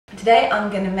Today I'm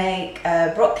going to make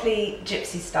broccoli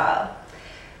gypsy style,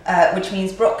 which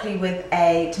means broccoli with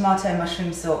a tomato and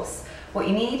mushroom sauce. What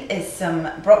you need is some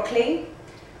broccoli,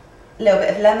 a little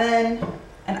bit of lemon,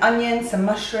 an onion, some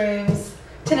mushrooms,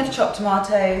 a tin of chopped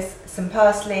tomatoes, some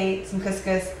parsley, some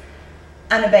couscous,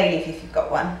 and a bay leaf if you've got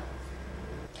one,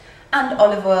 and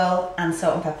olive oil and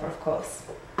salt and pepper, of course.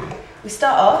 We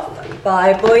start off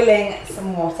by boiling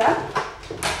some water.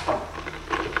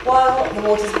 While the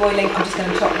water's boiling, I'm just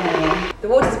going to chop the onion. The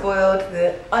water's boiled,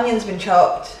 the onion's been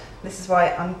chopped. This is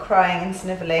why I'm crying and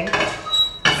snivelling.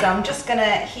 So I'm just going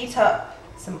to heat up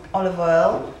some olive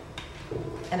oil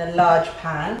in a large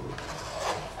pan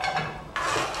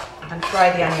and fry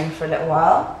the onion for a little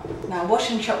while. Now wash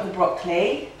and chop the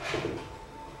broccoli.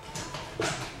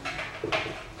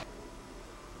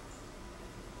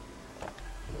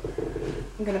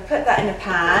 I'm going to put that in a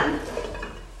pan.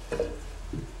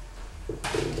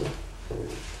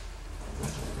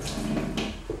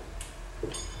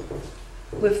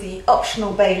 With the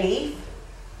optional bay leaf,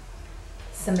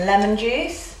 some lemon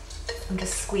juice. I'm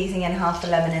just squeezing in half the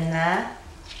lemon in there.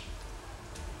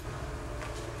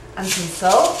 And some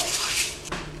salt.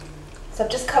 So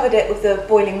I've just covered it with the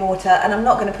boiling water, and I'm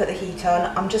not going to put the heat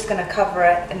on. I'm just going to cover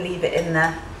it and leave it in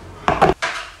there.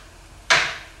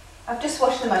 I've just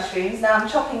washed the mushrooms. Now I'm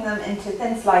chopping them into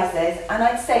thin slices, and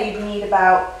I'd say you'd need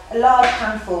about a large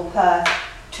handful per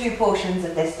 2 portions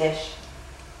of this dish.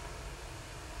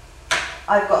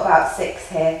 I've got about 6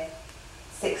 here,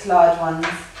 6 large ones.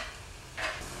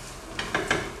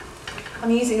 I'm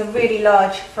using a really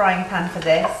large frying pan for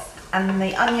this, and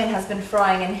the onion has been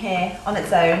frying in here on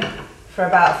its own for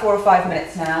about 4 or 5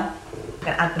 minutes now. I'm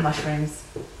going to add the mushrooms.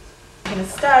 I'm going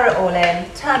to stir it all in,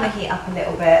 turn the heat up a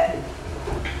little bit,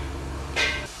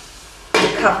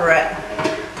 and cover it.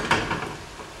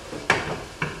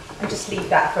 And just leave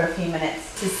that for a few minutes.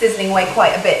 It's sizzling away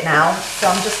quite a bit now, so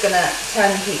I'm just going to turn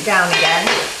the heat down again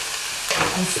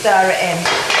and stir it in,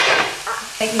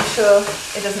 making sure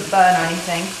it doesn't burn or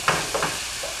anything.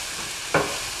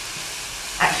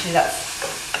 Actually, that's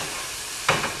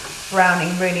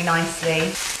browning really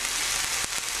nicely.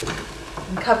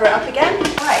 And cover it up again.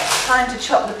 Right, time to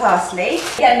chop the parsley.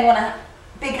 Again, you want a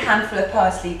big handful of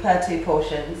parsley per 2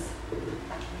 portions.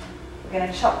 We're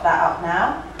going to chop that up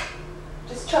now.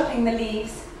 Just chopping the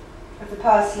leaves of the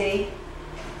parsley.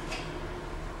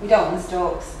 We don't want the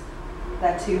stalks,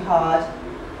 they're too hard.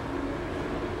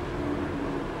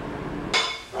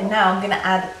 And now I'm going to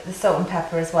add the salt and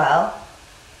pepper as well.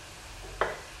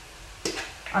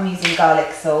 I'm using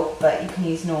garlic salt, but you can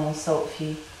use normal salt if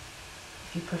you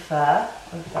prefer,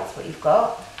 or if that's what you've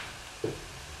got.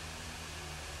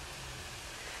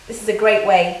 This is a great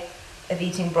way of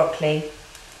eating broccoli.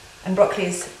 And broccoli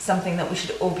is something that we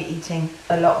should all be eating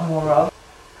a lot more of.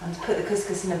 And put the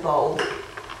couscous in a bowl.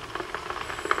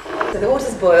 So the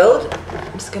water's boiled.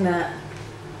 I'm just going to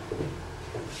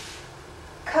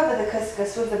cover the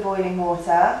couscous with the boiling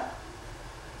water.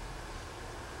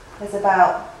 There's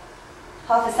about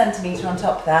 ½ centimetre on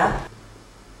top there.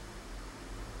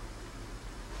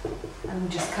 And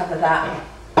we'll just cover that.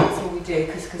 That's all we do.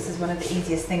 Couscous is one of the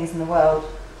easiest things in the world.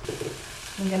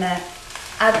 I'm going to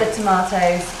add the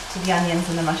tomatoes to the onions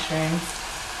and the mushrooms.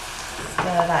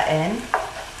 Stir that in.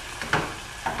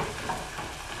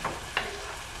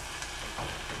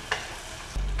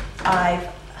 I've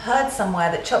heard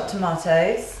somewhere that chopped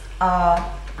tomatoes are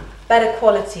better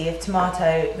quality of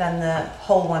tomato than the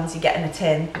whole ones you get in a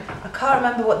tin. I can't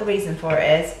remember what the reason for it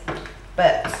is,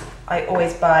 but I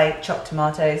always buy chopped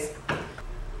tomatoes.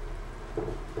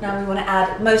 Now we want to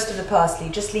add most of the parsley,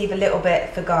 just leave a little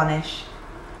bit for garnish.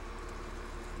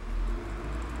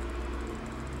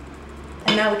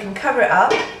 And now we can cover it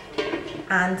up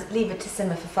and leave it to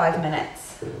simmer for 5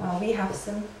 minutes while we have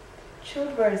some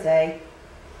chilled rosé.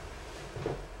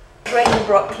 Drain the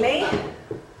broccoli.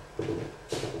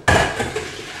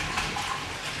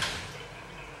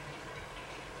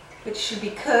 Which should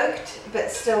be cooked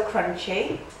but still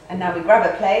crunchy. And now we grab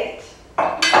a plate.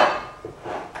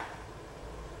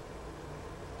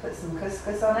 Put some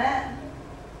couscous on it.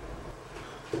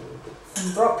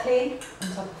 Some broccoli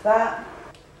on top of that.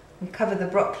 And cover the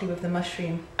broccoli with the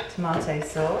mushroom tomato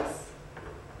sauce.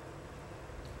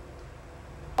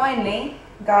 Finally,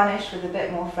 garnish with a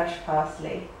bit more fresh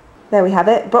parsley. There we have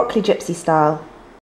it, broccoli gypsy style.